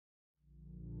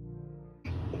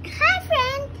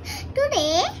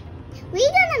Today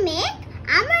we're gonna make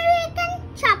American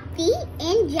chapati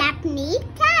in Japanese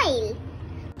style.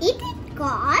 It is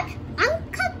called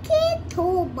Ankake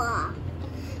Soba.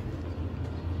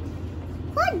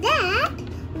 For that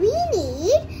we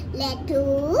need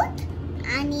lettuce,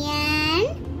 onion,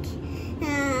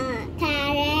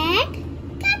 carrot,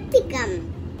 capsicum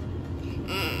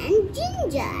and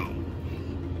ginger,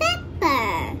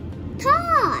 pepper,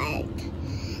 salt,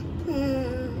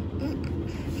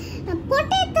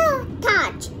 potato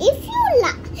starch. If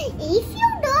you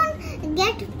don't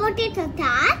get potato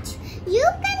starch, you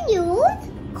can use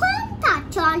corn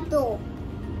starch also.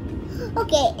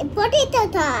 Okay, potato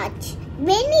starch,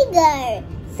 vinegar,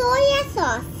 soya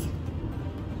sauce.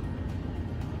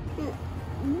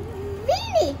 We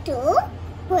need to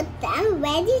put some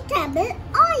vegetable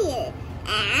oil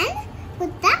and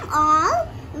put them all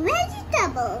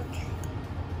vegetables.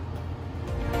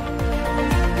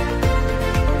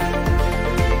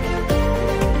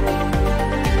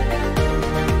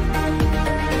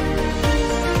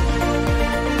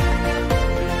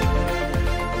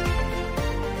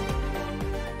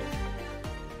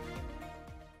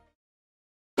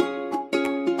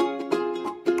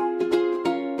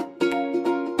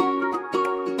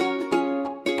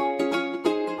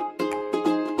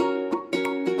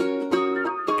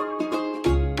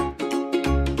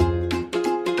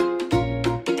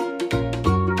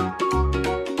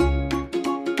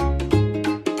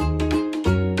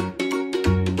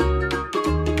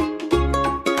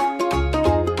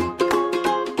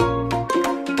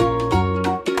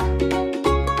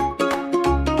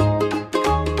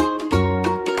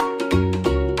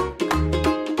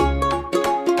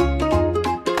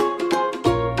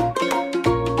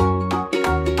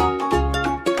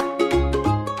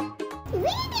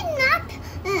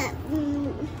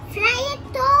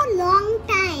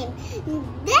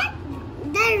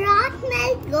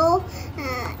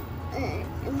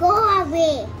 Go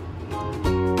away.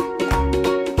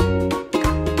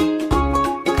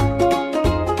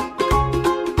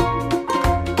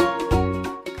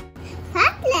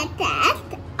 First let's add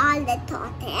all the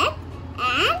sauces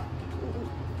and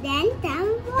then some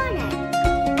water.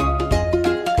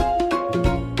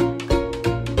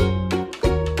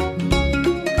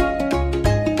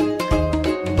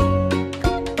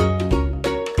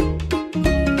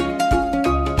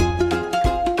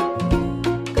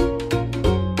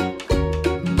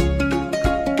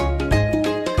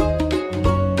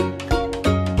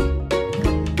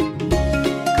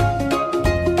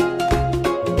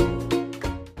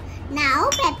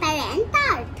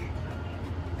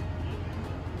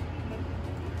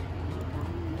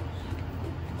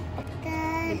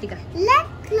 Let's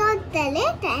close the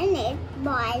lid and let it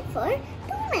boil for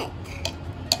 2 minutes.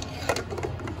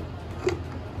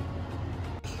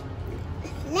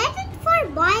 Let it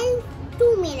boil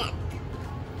 2 minutes.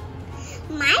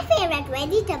 My favorite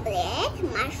vegetable is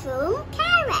mushroom,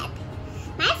 carrot.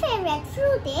 My favorite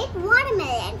fruit is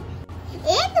watermelon.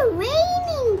 It's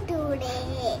raining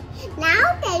today. Now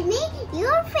tell me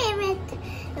your favorite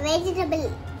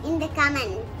vegetable in the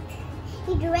comments.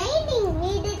 It's raining.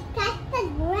 We did cut the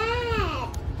grass.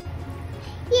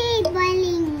 Yay,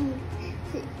 boiling.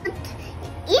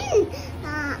 In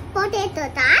potato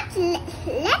starch,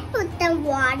 let's put the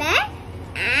water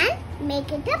and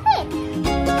make it a paste.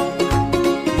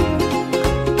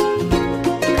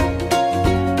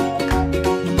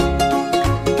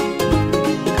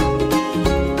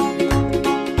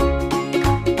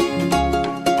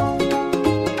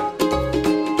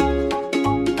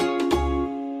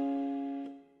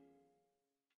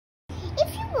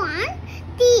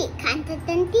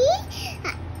 Consistency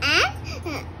and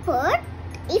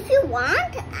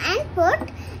put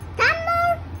some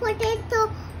more potato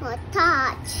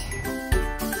starch.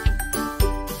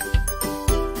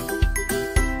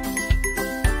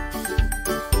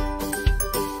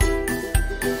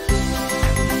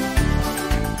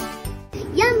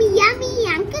 Yummy, yummy,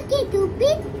 Ankake Soba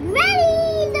is ready.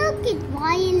 Look, it's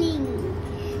boiling.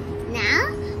 Now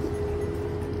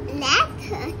let's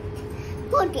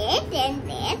put it in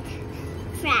this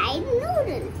fried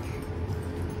noodles.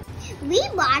 We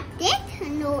bought this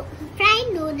fried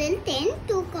noodles in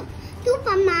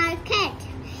supermarket.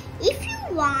 If you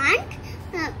want,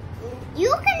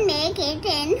 you can make it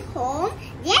in home.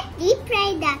 Just deep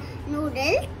fry the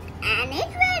noodles and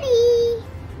it's ready.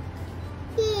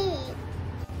 Yay.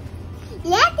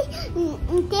 Let's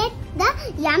take the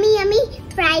yummy, yummy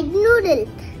fried noodles.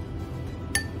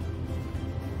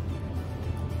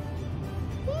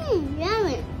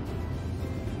 Yummy.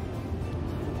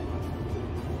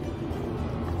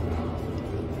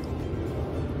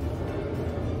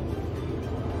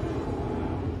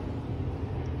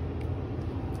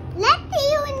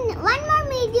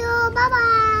 Bye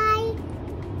bye.